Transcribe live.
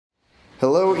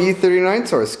E39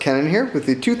 source, Ken here with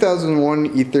the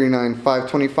 2001 E39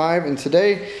 525, and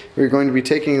today we're going to be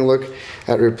taking a look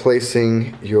at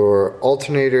replacing your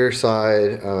alternator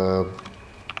side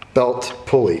belt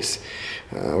pulleys.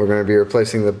 We're going to be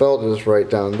replacing the belt just right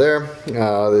down there.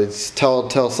 The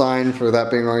telltale sign for that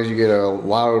being wrong is you get a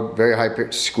loud, very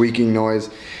high-pitched squeaking noise.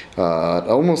 It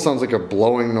almost sounds like a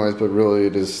blowing noise, but really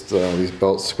it is these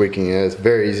belts squeaking. It's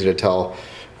very easy to tell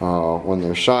when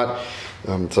they're shot.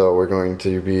 So we're going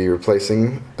to be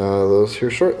replacing those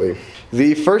here shortly.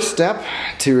 The first step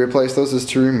to replace those is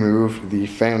to remove the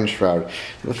fan shroud.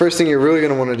 The first thing you're really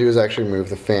going to want to do is actually remove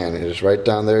the fan. It is right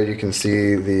down there. You can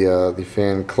see the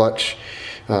fan clutch.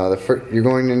 You're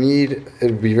going to need, it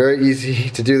would be very easy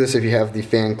to do this if you have the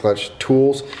fan clutch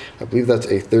tools. I believe that's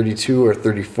a 32 or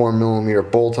 34 millimeter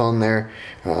bolt on there.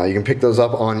 You can pick those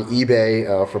up on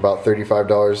eBay for about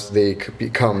 $35. They could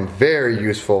become very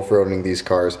useful for owning these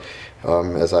cars,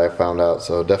 as I found out,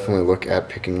 so definitely look at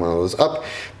picking one of those up.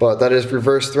 But that is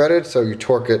reverse threaded, so you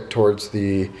torque it towards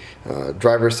the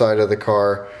driver's side of the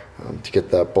car to get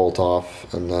that bolt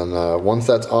off, and then once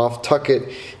that's off, tuck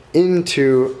it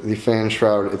into the fan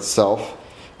shroud itself,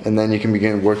 and then you can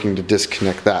begin working to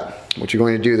disconnect that. What you're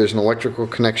going to do, there's an electrical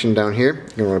connection down here.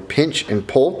 You're going to pinch and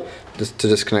pull just to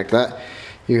disconnect that.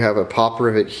 You have a pop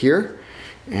rivet here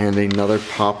and another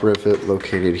pop rivet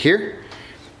located here,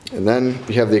 and then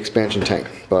you have the expansion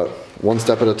tank. But one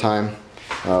step at a time.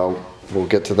 We'll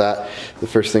get to that. The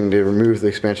first thing to remove the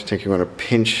expansion tank, you're going to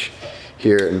pinch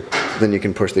here, and then you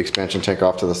can push the expansion tank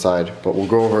off to the side. But we'll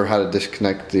go over how to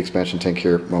disconnect the expansion tank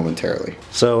here momentarily.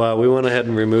 So we went ahead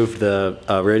and removed the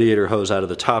radiator hose out of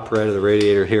the top right of the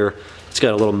radiator here. It's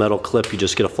got a little metal clip. You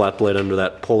just get a flat blade under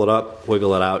that, pull it up,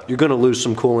 wiggle it out. You're going to lose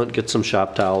some coolant, get some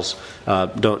shop towels.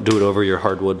 Don't do it over your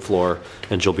hardwood floor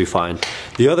and you'll be fine.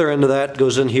 The other end of that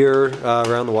goes in here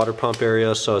around the water pump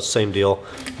area, so it's the same deal.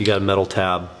 You got a metal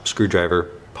tab, screwdriver,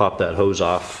 pop that hose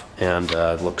off, and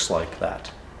it looks like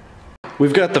that.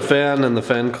 We've got the fan and the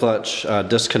fan clutch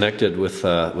disconnected with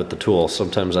the tool.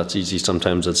 Sometimes that's easy,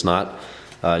 sometimes it's not.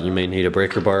 You may need a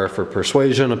breaker bar for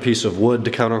persuasion, a piece of wood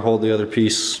to counterhold the other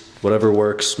piece, whatever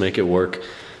works, make it work.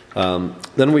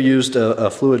 Then we used a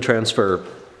fluid transfer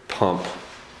pump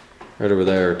right over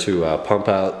there to pump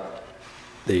out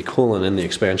the coolant in the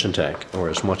expansion tank, or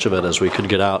as much of it as we could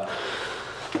get out.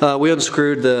 We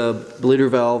unscrewed the bleeder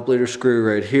valve, bleeder screw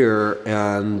right here,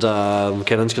 and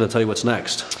Kennan's going to tell you what's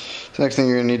next. So next thing,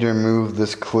 you're going to need to remove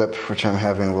this clip, which I'm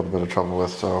having a little bit of trouble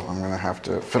with, so I'm going to have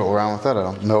to fiddle around with that. I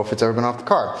don't know if it's ever been off the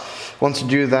car. Once you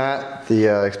do that,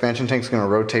 the expansion tank is going to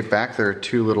rotate back. There are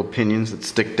two little pinions that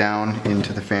stick down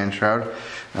into the fan shroud.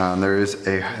 There is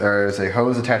a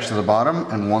hose attached to the bottom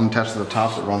and one attached to the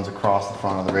top that runs across the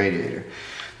front of the radiator.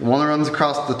 The one that runs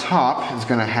across the top is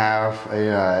going to have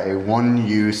a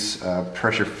one-use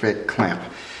pressure fit clamp.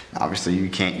 Obviously you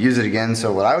can't use it again,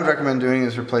 so what I would recommend doing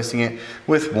is replacing it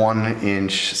with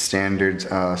 1-inch standard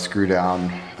screw down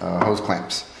hose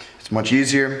clamps. It's much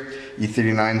easier.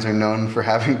 E39s are known for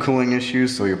having cooling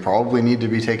issues, so you probably need to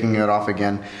be taking it off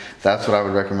again. That's what I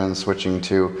would recommend switching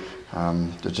to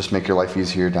just make your life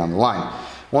easier down the line.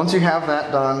 Once you have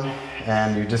that done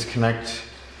and you disconnect,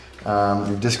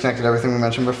 you've disconnected everything we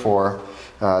mentioned before,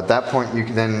 at that point you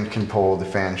then can pull the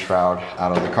fan shroud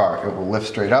out of the car. It will lift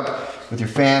straight up with your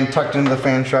fan tucked into the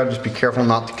fan shroud. Just be careful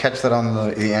not to catch that on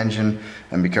the engine,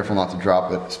 and be careful not to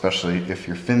drop it, especially if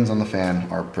your fins on the fan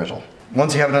are brittle.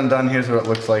 Once you have it undone, here's what it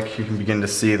looks like. You can begin to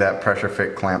see that pressure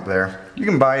fit clamp there. You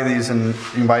can buy these, and you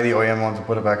can buy the OEM ones and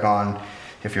put it back on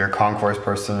if you're a concourse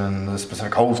person and the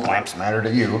specific hose clamps matter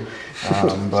to you.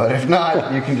 But if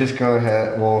not, you can just go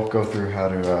ahead. We'll go through how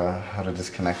to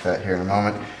disconnect that here in a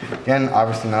moment. Again,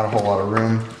 obviously not a whole lot of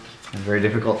room and very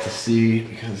difficult to see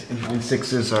because inline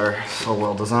 6s are so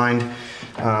well designed.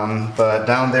 But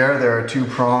down there are two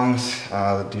prongs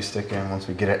that do stick in. Once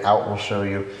we get it out, we'll show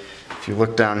you. If you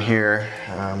look down here,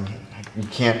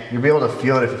 you'll be able to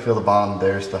feel it if you feel the bottom.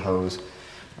 There's the hose.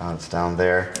 It's down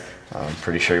there. I'm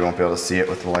pretty sure you won't be able to see it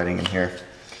with the lighting in here.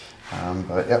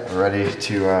 But yep, we're ready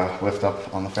to lift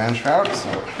up on the fan shroud. So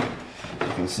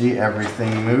you can see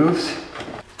everything moves.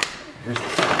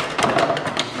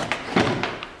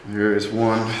 There is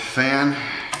one fan.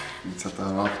 You can set that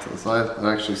off to the side. It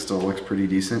actually still looks pretty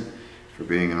decent for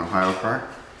being an Ohio car.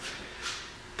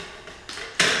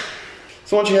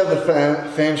 So once you have the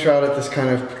fan shroud at this kind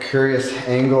of curious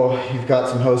angle, you've got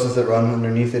some hoses that run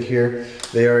underneath it here.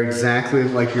 They are exactly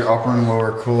like your upper and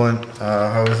lower coolant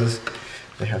hoses.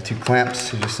 They have two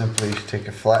clamps. You just simply take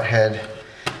a flat head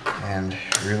and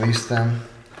release them.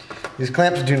 These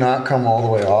clamps do not come all the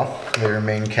way off. They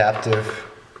remain captive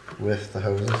with the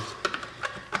hoses.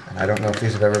 And I don't know if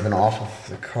these have ever been off of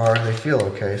the car. They feel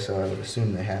okay, so I would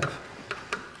assume they have.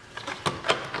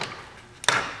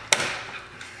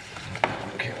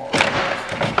 Okay, well,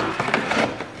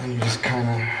 and you just kind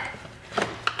of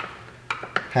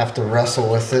have to wrestle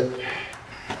with it.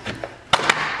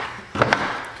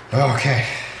 Okay.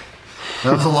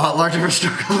 That was a lot larger of a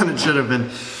struggle than it should have been.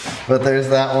 But there's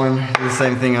that one. The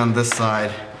same thing on this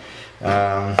side.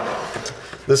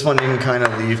 This one you can kind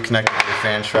of leave connected to the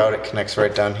fan shroud. It connects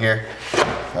right down here.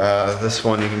 This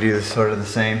one you can do sort of the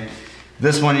same.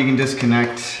 This one you can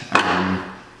disconnect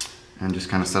and just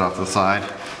kind of set off to the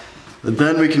side. And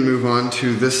then we can move on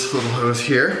to this little hose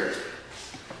here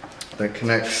that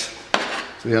connects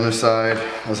to the underside.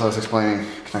 As I was explaining,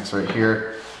 connects right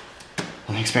here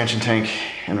on the expansion tank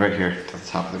and right here to the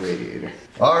top of the radiator.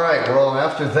 All right, well,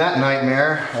 after that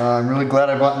nightmare, I'm really glad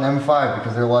I bought an M5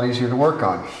 because they're a lot easier to work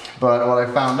on. But what I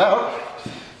found out,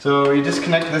 so you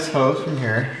disconnect this hose from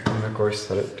here, and of course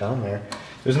set it down there.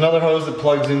 There's another hose that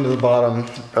plugs into the bottom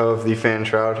of the fan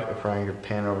shroud. If I can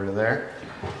pan over to there,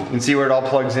 you can see where it all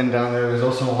plugs in down there. There's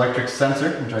also an electric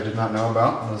sensor, which I did not know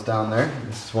about. It was down there.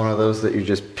 This is one of those that you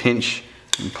just pinch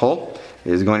and pull.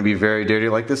 It is going to be very dirty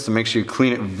like this, so make sure you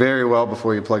clean it very well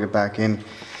before you plug it back in.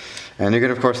 And you're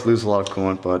going to, of course, lose a lot of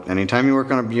coolant, but anytime you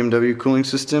work on a BMW cooling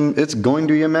system, it's going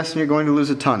to be a mess and you're going to lose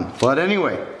a ton. But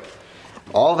anyway,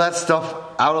 all that stuff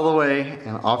out of the way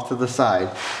and off to the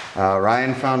side,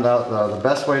 Ryan found out the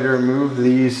best way to remove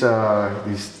these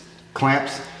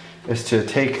clamps is to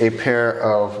take a pair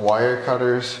of wire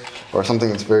cutters or something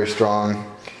that's very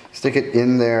strong, stick it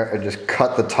in there and just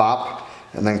cut the top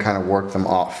and then kind of work them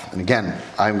off. And again,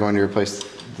 I'm going to replace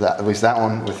that, at least that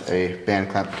one, with a band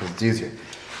clamp because it's easier.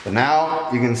 But now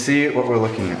you can see what we're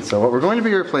looking at. So what we're going to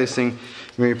be replacing,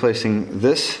 we're replacing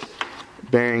this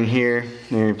bearing here,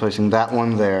 and we're replacing that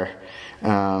one there,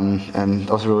 and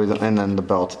also really and then the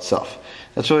belt itself.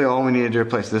 That's really all we needed to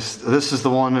replace. This is the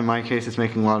one, in my case, it's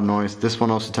making a lot of noise. This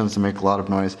one also tends to make a lot of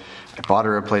noise. I bought a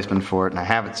replacement for it and I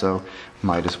have it, so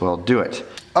might as well do it.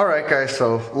 Alright guys,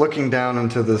 so looking down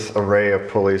into this array of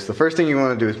pulleys, the first thing you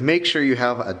want to do is make sure you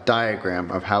have a diagram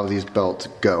of how these belts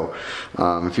go.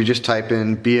 If you just type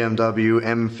in BMW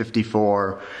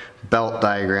M54 belt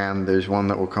diagram, there's one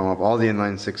that will come up. All the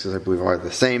inline sixes I believe are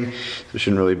the same, so it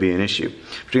shouldn't really be an issue.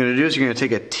 What you're going to do is you're going to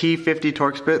take a T50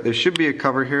 Torx bit. There should be a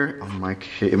cover here.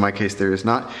 In my case there is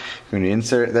not. You're going to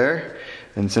insert it there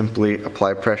and simply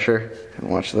apply pressure, and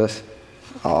watch this.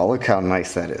 Oh, look how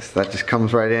nice that is. That just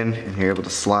comes right in and you're able to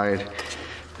slide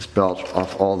this belt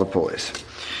off all the pulleys.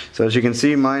 So as you can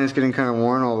see, mine is getting kind of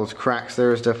worn. All those cracks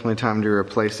there, is definitely time to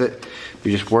replace it.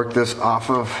 You just work this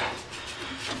off of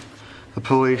the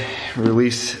pulley,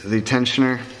 release the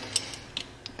tensioner,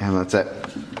 and that's it.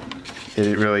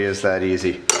 It really is that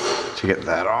easy to get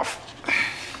that off.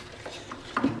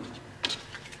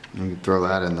 You can throw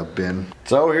that in the bin.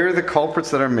 So here are the culprits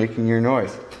that are making your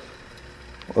noise.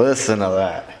 Listen to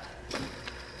that.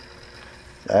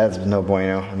 That's no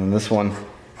bueno. And then this one,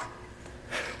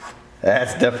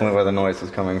 that's definitely where the noise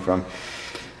is coming from.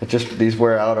 It just, these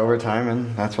wear out over time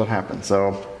and that's what happens.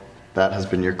 So that has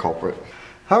been your culprit.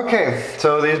 Okay,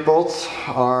 so these bolts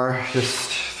are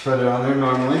just threaded on there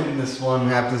normally. This one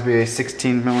happens to be a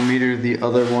 16mm. The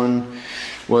other one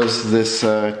was this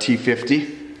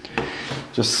T50.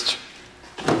 Just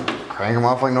crank them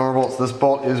off like normal bolts. This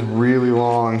bolt is really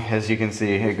long, as you can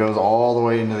see. It goes all the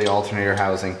way into the alternator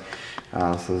housing.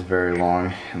 So it's very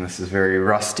long, and this is very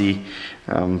rusty.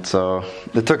 So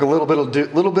it took a little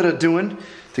bit of doing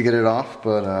to get it off,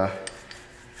 but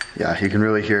yeah, you can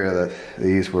really hear that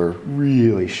these were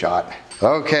really shot.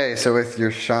 Okay, so with your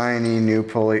shiny new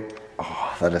pulley,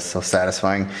 oh, that is so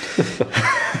satisfying.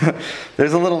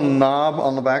 There's a little knob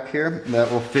on the back here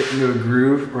that will fit into a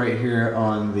groove right here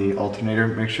on the alternator.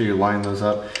 Make sure you line those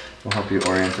up. It'll help you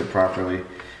orient it properly.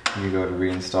 You go to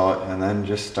reinstall it and then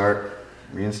just start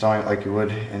reinstalling it like you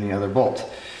would any other bolt.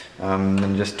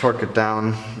 And just torque it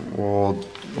down. We'll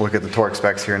look at the torque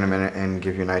specs here in a minute and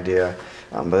give you an idea.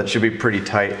 But it should be pretty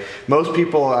tight. Most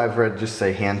people I've read just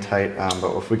say hand tight,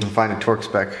 but if we can find a torque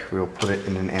spec, we'll put it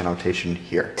in an annotation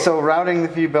here. So routing the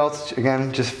V-belts,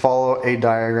 again, just follow a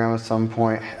diagram at some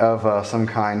point of some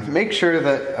kind. Make sure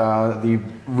that the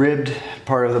ribbed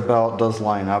part of the belt does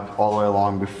line up all the way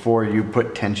along before you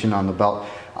put tension on the belt.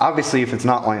 Obviously, if it's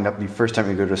not lined up, the first time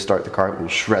you go to start the car, it will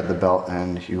shred the belt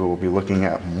and you will be looking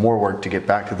at more work to get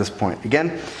back to this point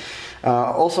again.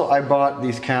 Also, I bought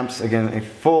these camps. Again, a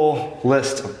full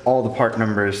list of all the part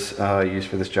numbers used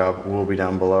for this job will be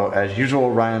down below. As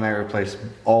usual, Ryan and I replaced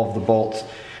all of the bolts.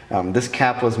 This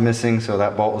cap was missing, so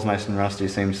that bolt was nice and rusty.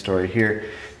 Same story here.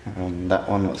 That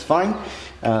one was fine.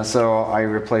 So I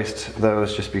replaced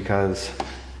those just because,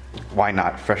 why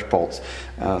not? Fresh bolts.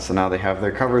 So now they have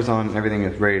their covers on, everything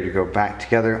is ready to go back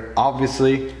together.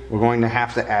 Obviously, we're going to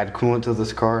have to add coolant to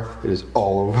this car. It is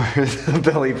all over the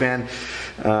belly pan.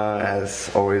 As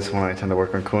always, when I tend to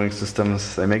work on cooling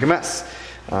systems, they make a mess.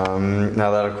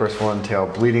 Now that of course will entail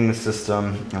bleeding the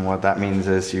system, and what that means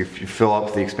is you fill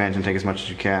up the expansion tank as much as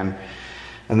you can,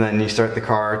 and then you start the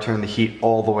car, turn the heat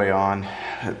all the way on,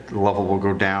 the level will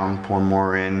go down, pour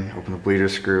more in, open the bleeder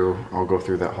screw. I'll go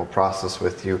through that whole process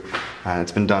with you.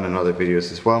 It's been done in other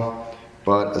videos as well.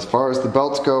 But as far as the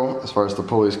belts go, as far as the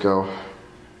pulleys go,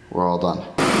 we're all done.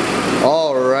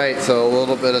 Alright, so a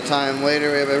little bit of time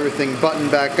later, we have everything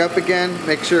buttoned back up again.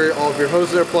 Make sure all of your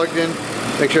hoses are plugged in.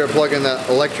 Make sure to plug in that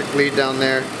electric lead down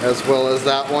there, as well as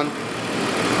that one.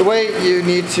 The way you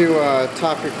need to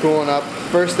top your coolant up,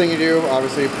 first thing you do,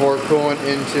 obviously pour coolant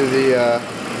into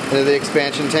the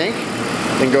expansion tank.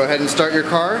 Then go ahead and start your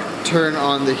car, turn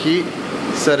on the heat,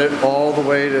 set it all the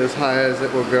way to as high as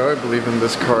it will go. I believe in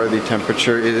this car the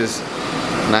temperature is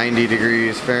 90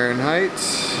 degrees Fahrenheit.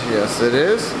 Yes, it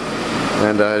is.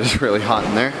 And it's really hot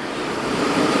in there.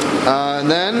 And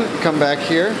then come back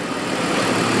here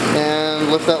and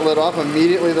lift that lid off.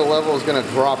 Immediately the level is going to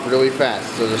drop really fast.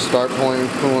 So just start pulling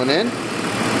coolant in,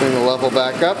 bring the level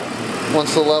back up.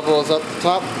 Once the level is up the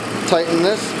top, tighten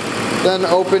this, then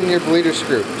open your bleeder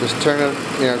screw. Just turn it,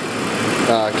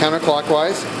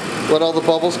 counterclockwise. Let all the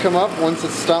bubbles come up. Once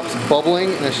it stops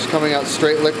bubbling and it's just coming out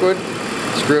straight liquid,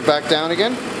 screw it back down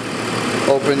again.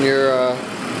 Open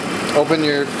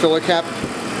your filler cap,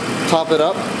 top it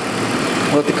up.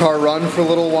 Let the car run for a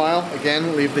little while.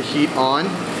 Again, leave the heat on,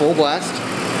 full blast.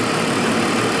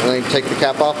 And then take the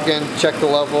cap off again, check the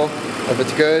level. If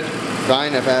it's good,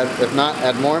 fine. If not,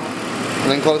 add more. And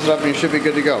then close it up and you should be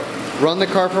good to go. Run the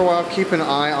car for a while, keep an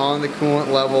eye on the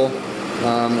coolant level.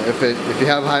 If you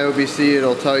have high OBC,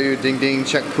 it'll tell you ding ding,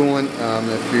 check coolant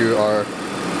if you are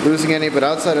losing any. But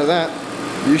outside of that,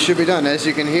 you should be done. As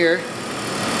you can hear,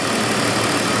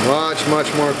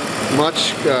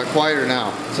 much quieter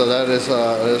now. So that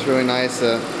is really nice.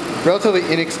 Relatively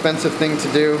inexpensive thing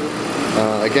to do.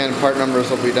 Again, part numbers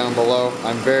will be down below.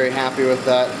 I'm very happy with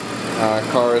that.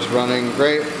 Car is running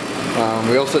great.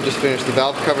 We also just finished the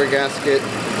valve cover gasket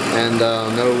and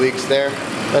no leaks there.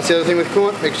 That's the other thing with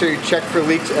coolant. Make sure you check for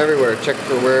leaks everywhere. Check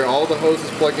for where all the hoses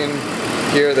plug in.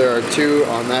 Here there are 2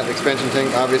 on that expansion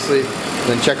tank, obviously.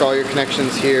 Then check all your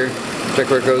connections here. Check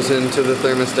where it goes into the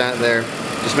thermostat there.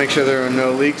 Just make sure there are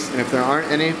no leaks, and if there aren't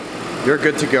any, you're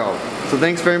good to go. So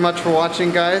thanks very much for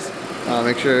watching, guys.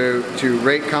 Make sure to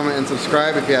rate, comment, and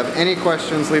subscribe. If you have any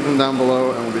questions, leave them down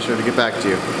below, and we'll be sure to get back to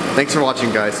you. Thanks for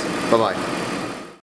watching, guys. Bye-bye.